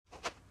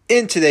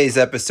In today's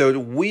episode,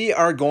 we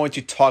are going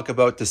to talk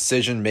about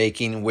decision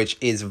making, which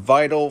is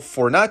vital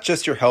for not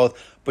just your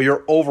health, but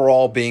your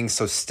overall being.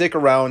 So stick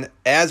around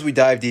as we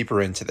dive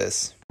deeper into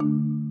this.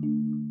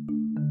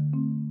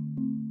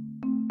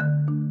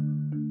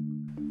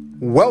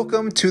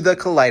 Welcome to The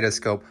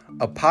Kaleidoscope,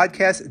 a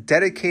podcast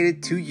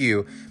dedicated to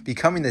you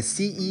becoming the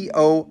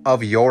CEO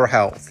of your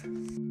health.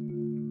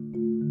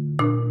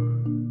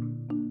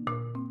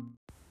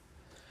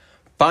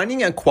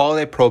 Finding a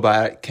quality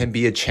probiotic can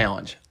be a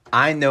challenge.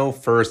 I know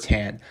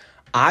firsthand.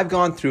 I've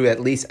gone through at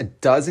least a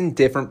dozen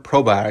different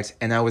probiotics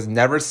and I was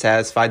never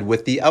satisfied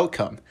with the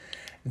outcome.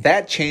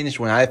 That changed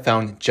when I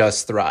found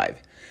Just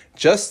Thrive.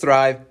 Just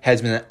Thrive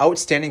has been an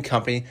outstanding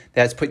company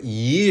that has put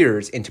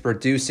years into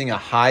producing a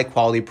high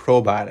quality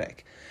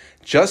probiotic.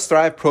 Just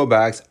Thrive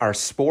probiotics are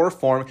spore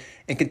form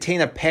and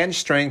contain a patent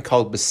strain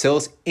called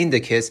Bacillus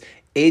indicus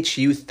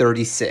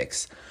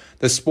HU36.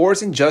 The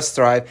spores in Just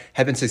Thrive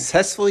have been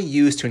successfully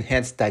used to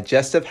enhance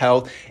digestive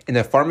health in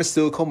the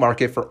pharmaceutical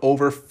market for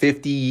over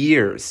 50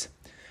 years.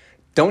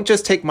 Don't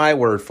just take my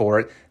word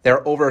for it. There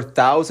are over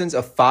thousands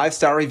of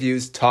 5-star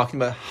reviews talking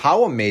about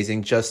how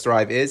amazing Just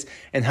Thrive is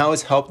and how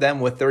it's helped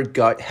them with their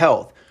gut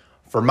health.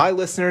 For my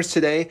listeners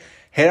today,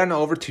 head on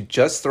over to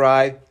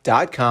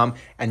justthrive.com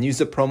and use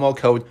the promo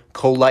code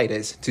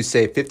COLITUS to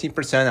save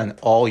 15% on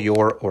all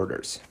your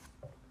orders.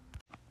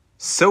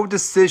 So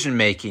decision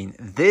making,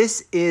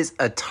 this is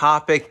a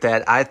topic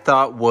that I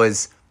thought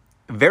was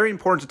very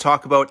important to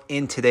talk about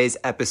in today's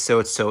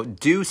episode. So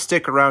do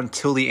stick around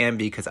till the end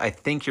because I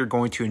think you're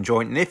going to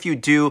enjoy it. And if you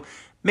do,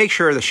 make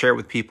sure to share it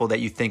with people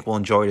that you think will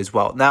enjoy it as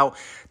well. Now,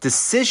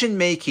 decision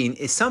making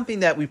is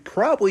something that we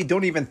probably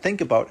don't even think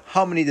about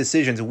how many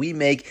decisions we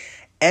make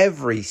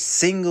every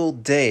single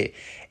day.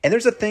 And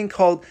there's a thing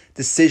called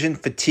decision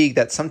fatigue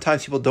that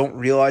sometimes people don't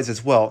realize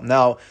as well.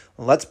 Now,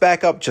 let's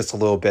back up just a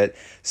little bit.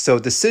 So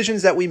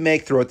decisions that we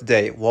make throughout the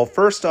day. Well,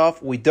 first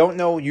off, we don't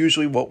know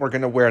usually what we're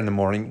going to wear in the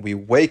morning. We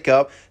wake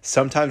up,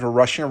 sometimes we're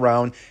rushing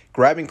around,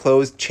 grabbing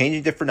clothes,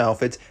 changing different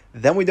outfits.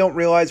 Then we don't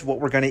realize what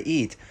we're going to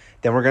eat.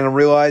 Then we're going to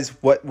realize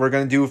what we're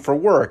going to do for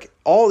work.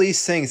 All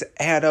these things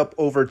add up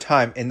over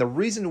time. And the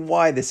reason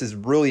why this is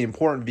really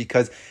important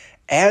because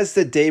as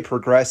the day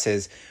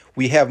progresses,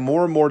 we have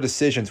more and more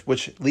decisions,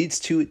 which leads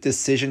to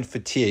decision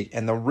fatigue.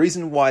 And the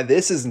reason why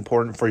this is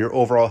important for your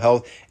overall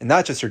health, and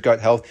not just your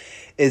gut health,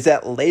 is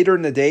that later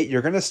in the day,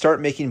 you're going to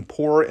start making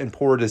poorer and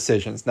poorer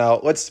decisions. Now,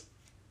 let's,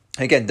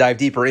 again, dive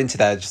deeper into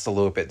that just a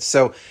little bit.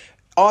 So,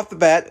 off the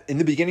bat, in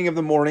the beginning of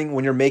the morning,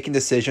 when you're making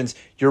decisions,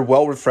 you're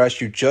well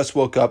refreshed, you just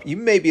woke up. You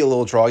may be a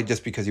little dry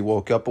just because you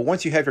woke up, but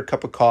once you have your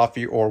cup of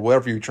coffee or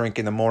whatever you drink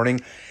in the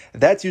morning,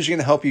 that's usually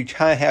going to help you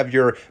kind of have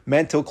your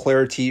mental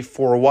clarity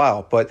for a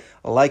while. But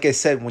like I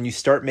said, when you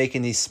start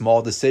making these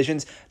small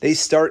decisions, they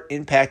start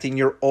impacting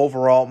your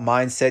overall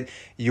mindset,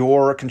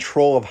 your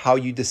control of how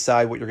you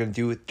decide what you're going to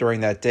do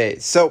during that day.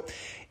 So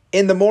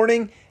in the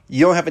morning,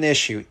 you don't have an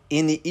issue.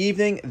 In the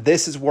evening,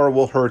 this is where it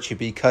will hurt you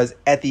because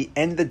at the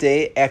end of the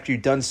day, after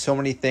you've done so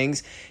many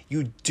things,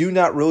 you do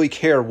not really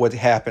care what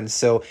happens.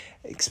 So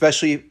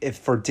especially if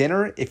for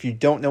dinner, if you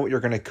don't know what you're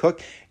going to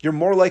cook, you're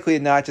more likely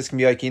than not just going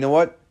to be like, you know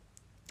what?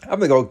 I'm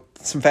going to go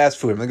some fast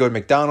food. I'm going to go to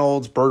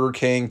McDonald's, Burger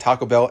King,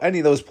 Taco Bell, any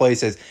of those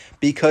places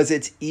because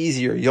it's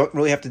easier. You don't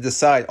really have to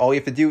decide. All you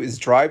have to do is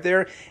drive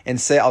there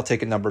and say, I'll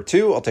take a number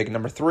 2, I'll take a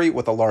number 3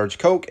 with a large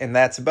Coke, and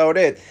that's about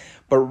it.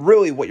 But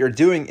really what you're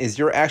doing is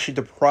you're actually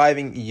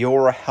depriving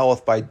your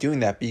health by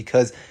doing that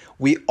because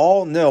we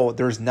all know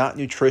there's not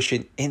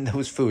nutrition in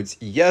those foods.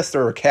 Yes,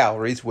 there are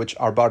calories, which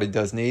our body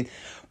does need.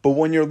 But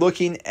when you're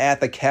looking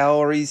at the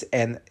calories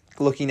and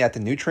looking at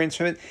the nutrients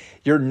from it,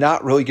 you're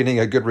not really getting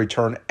a good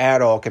return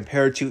at all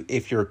compared to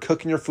if you're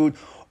cooking your food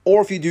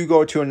or if you do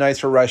go to a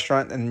nicer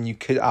restaurant, and you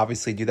could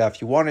obviously do that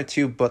if you wanted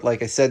to. But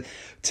like I said,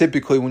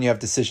 typically when you have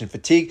decision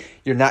fatigue,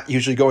 you're not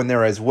usually going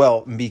there as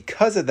well. And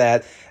because of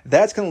that,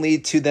 that's going to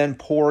lead to then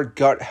poor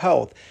gut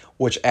health,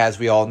 which as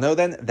we all know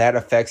then, that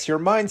affects your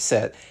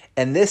mindset.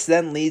 And this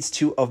then leads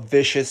to a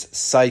vicious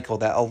cycle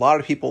that a lot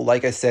of people,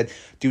 like I said,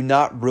 do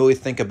not really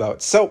think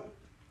about. So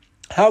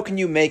how can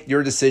you make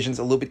your decisions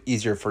a little bit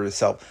easier for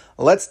yourself?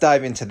 Let's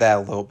dive into that a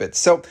little bit.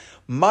 So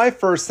my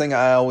first thing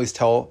I always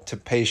tell to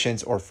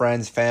patients or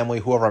friends, family,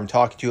 whoever I'm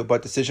talking to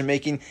about decision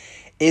making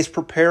is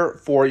prepare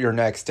for your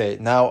next day.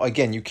 Now,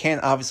 again, you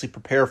can't obviously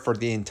prepare for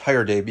the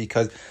entire day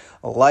because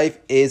life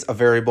is a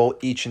variable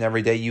each and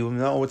every day. You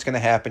know what's going to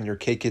happen. Your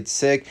kid gets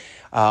sick.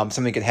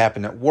 Something could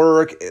happen at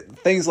work.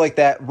 Things like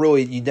that.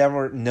 Really, you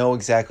never know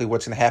exactly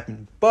what's going to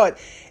happen. But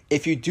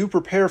if you do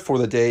prepare for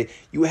the day,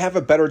 you have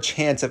a better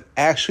chance of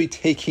actually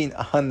taking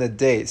on the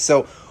day.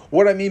 So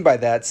what I mean by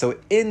that, so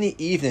in the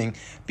evening,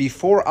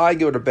 before I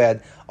go to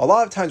bed, a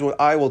lot of times what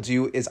I will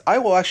do is I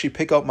will actually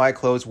pick out my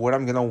clothes, what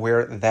I'm going to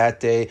wear that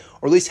day,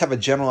 or at least have a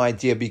general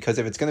idea, because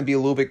if it's going to be a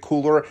little bit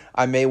cooler,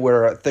 I may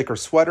wear a thicker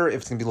sweater.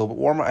 If it's going to be a little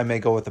bit warmer, I may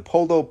go with a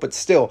polo, but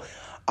still,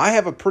 I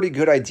have a pretty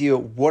good idea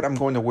what I'm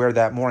going to wear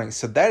that morning.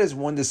 So that is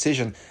one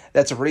decision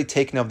that's already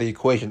taken out of the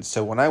equation.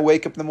 So when I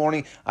wake up in the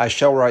morning, I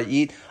shower, I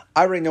eat,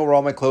 I already know where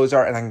all my clothes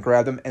are and I can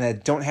grab them and I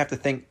don't have to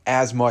think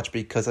as much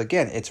because,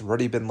 again, it's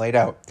already been laid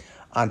out.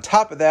 On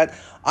top of that,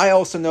 I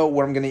also know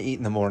what I'm going to eat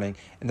in the morning.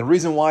 And the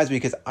reason why is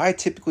because I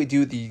typically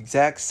do the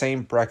exact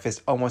same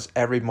breakfast almost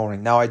every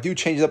morning. Now, I do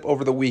change it up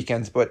over the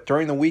weekends, but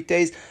during the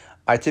weekdays,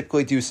 I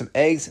typically do some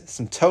eggs,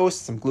 some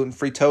toast, some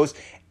gluten-free toast,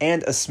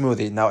 and a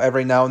smoothie. Now,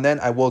 every now and then,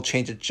 I will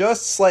change it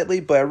just slightly,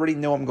 but I already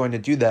know I'm going to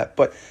do that.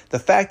 But the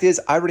fact is,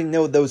 I already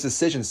know those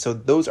decisions. So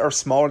those are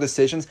smaller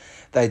decisions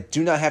that I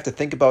do not have to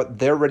think about.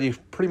 They're already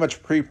pretty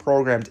much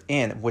pre-programmed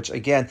in, which,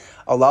 again,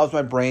 allows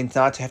my brain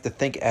not to have to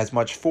think as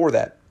much for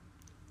that.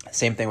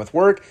 Same thing with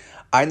work.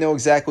 I know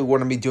exactly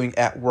what I'm going to be doing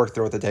at work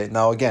throughout the day.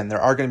 Now, again, there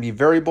are going to be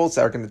variables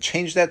that are going to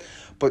change that,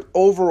 but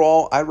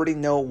overall, I already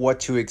know what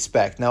to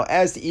expect. Now,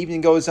 as the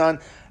evening goes on,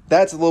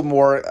 that's a little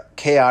more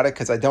chaotic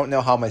because I don't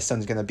know how my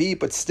son's going to be,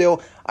 but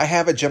still, I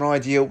have a general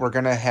idea. We're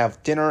going to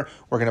have dinner,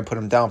 we're going to put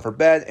him down for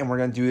bed, and we're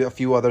going to do a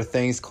few other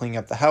things, cleaning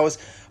up the house.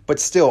 But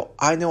still,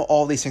 I know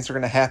all these things are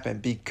going to happen.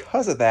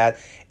 Because of that,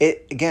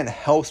 it, again,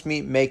 helps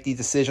me make these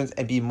decisions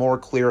and be more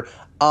clear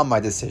on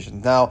my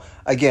decisions. Now,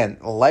 again,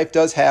 life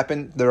does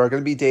happen. There are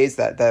going to be days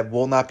that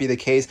will not be the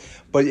case.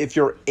 But if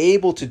you're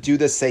able to do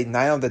this, say,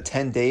 9 out of the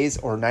 10 days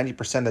or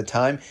 90% of the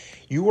time,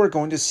 you are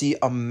going to see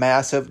a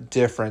massive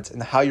difference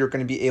in how you're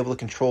going to be able to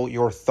control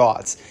your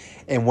thoughts.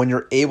 And when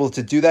you're able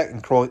to do that,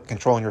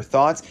 controlling your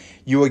thoughts,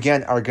 you,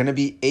 again, are going to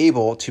be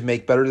able to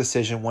make better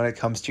decisions when it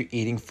comes to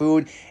eating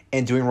food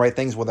and doing right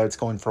things, whether it's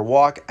going for a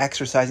walk,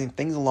 exercising,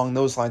 things along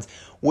those lines,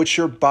 which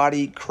your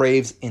body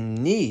craves and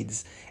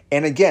needs.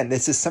 And again,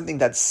 this is something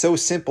that's so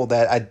simple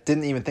that I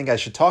didn't even think I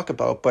should talk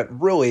about, but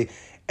really,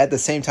 at the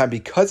same time,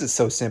 because it's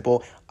so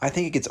simple, I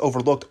think it gets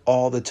overlooked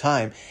all the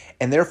time.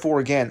 And therefore,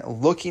 again,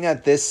 looking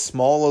at this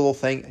small little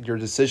thing, your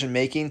decision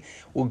making,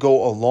 will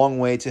go a long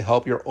way to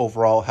help your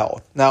overall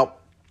health. Now,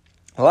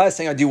 the last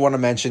thing I do want to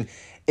mention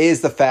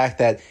is the fact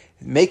that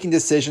making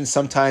decisions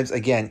sometimes,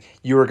 again,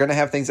 you are going to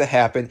have things that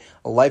happen.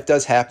 Life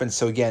does happen.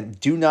 So again,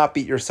 do not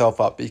beat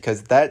yourself up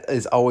because that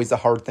is always the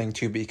hard thing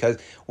too. Because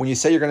when you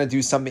say you're going to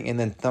do something and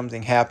then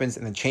something happens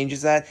and then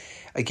changes that,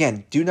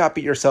 again, do not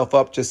beat yourself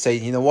up. Just say,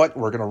 you know what,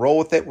 we're going to roll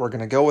with it. We're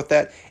going to go with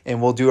that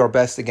and we'll do our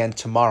best again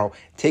tomorrow.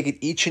 Take it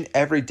each and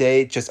every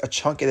day, just a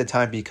chunk at a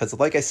time. Because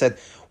like I said,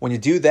 when you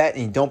do that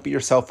and you don't beat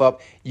yourself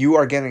up, you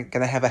are going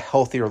to have a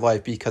healthier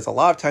life. Because a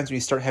lot of times when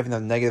you start having the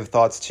negative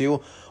thoughts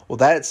too, well,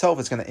 that itself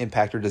is going to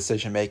impact your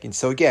decision making.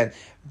 So again,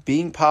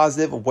 being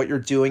positive of what you're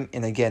doing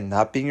and again,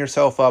 not beating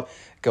yourself up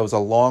goes a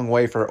long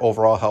way for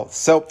overall health.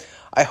 So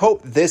I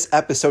hope this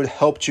episode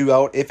helped you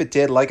out. If it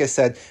did, like I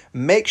said,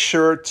 make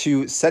sure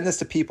to send this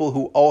to people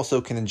who also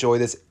can enjoy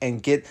this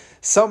and get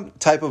some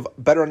type of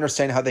better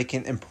understanding how they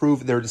can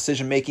improve their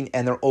decision making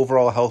and their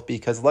overall health.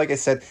 Because like I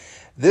said,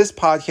 this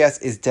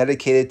podcast is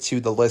dedicated to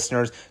the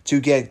listeners to,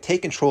 again,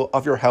 take control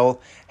of your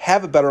health,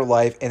 have a better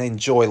life, and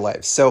enjoy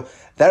life. So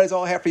that is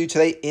all I have for you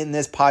today in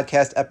this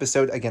podcast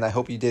episode. Again, I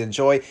hope you did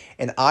enjoy,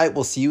 and I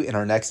will see you in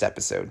our next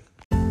episode.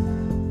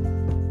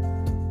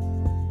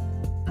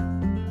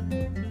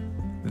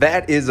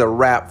 That is a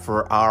wrap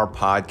for our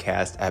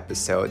podcast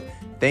episode.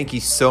 Thank you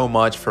so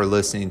much for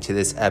listening to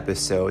this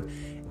episode.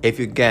 If,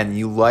 again,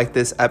 you like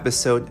this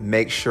episode,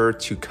 make sure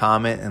to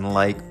comment and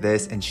like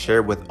this and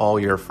share with all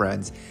your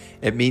friends.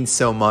 It means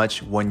so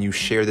much when you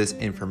share this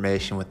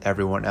information with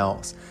everyone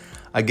else.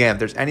 Again, if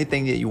there's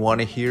anything that you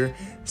want to hear,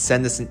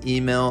 send us an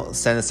email,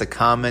 send us a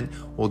comment.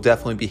 We'll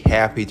definitely be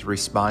happy to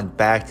respond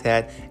back to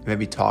that and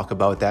maybe talk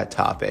about that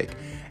topic.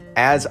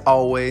 As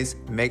always,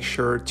 make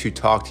sure to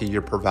talk to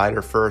your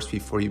provider first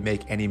before you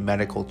make any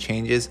medical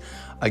changes.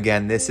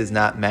 Again, this is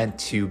not meant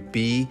to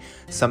be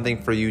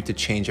something for you to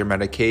change your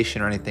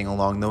medication or anything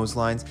along those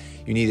lines.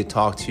 You need to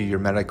talk to your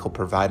medical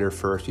provider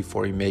first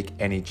before you make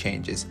any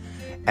changes.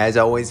 As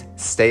always,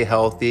 stay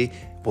healthy.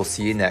 We'll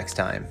see you next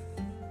time.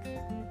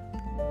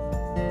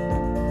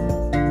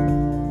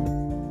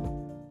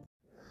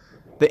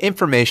 The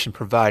information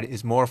provided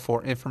is more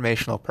for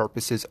informational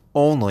purposes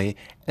only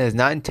and is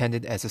not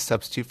intended as a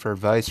substitute for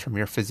advice from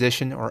your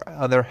physician or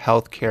other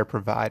healthcare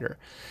provider.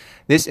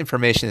 This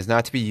information is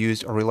not to be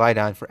used or relied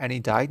on for any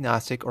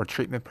diagnostic or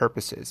treatment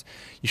purposes.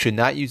 You should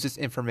not use this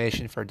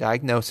information for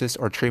diagnosis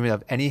or treatment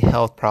of any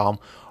health problem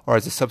or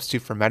as a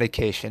substitute for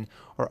medication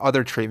or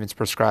other treatments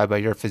prescribed by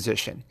your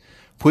physician.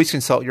 Please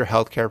consult your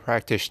healthcare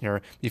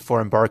practitioner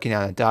before embarking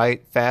on a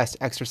diet, fast,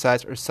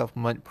 exercise, or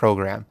supplement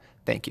program.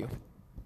 Thank you.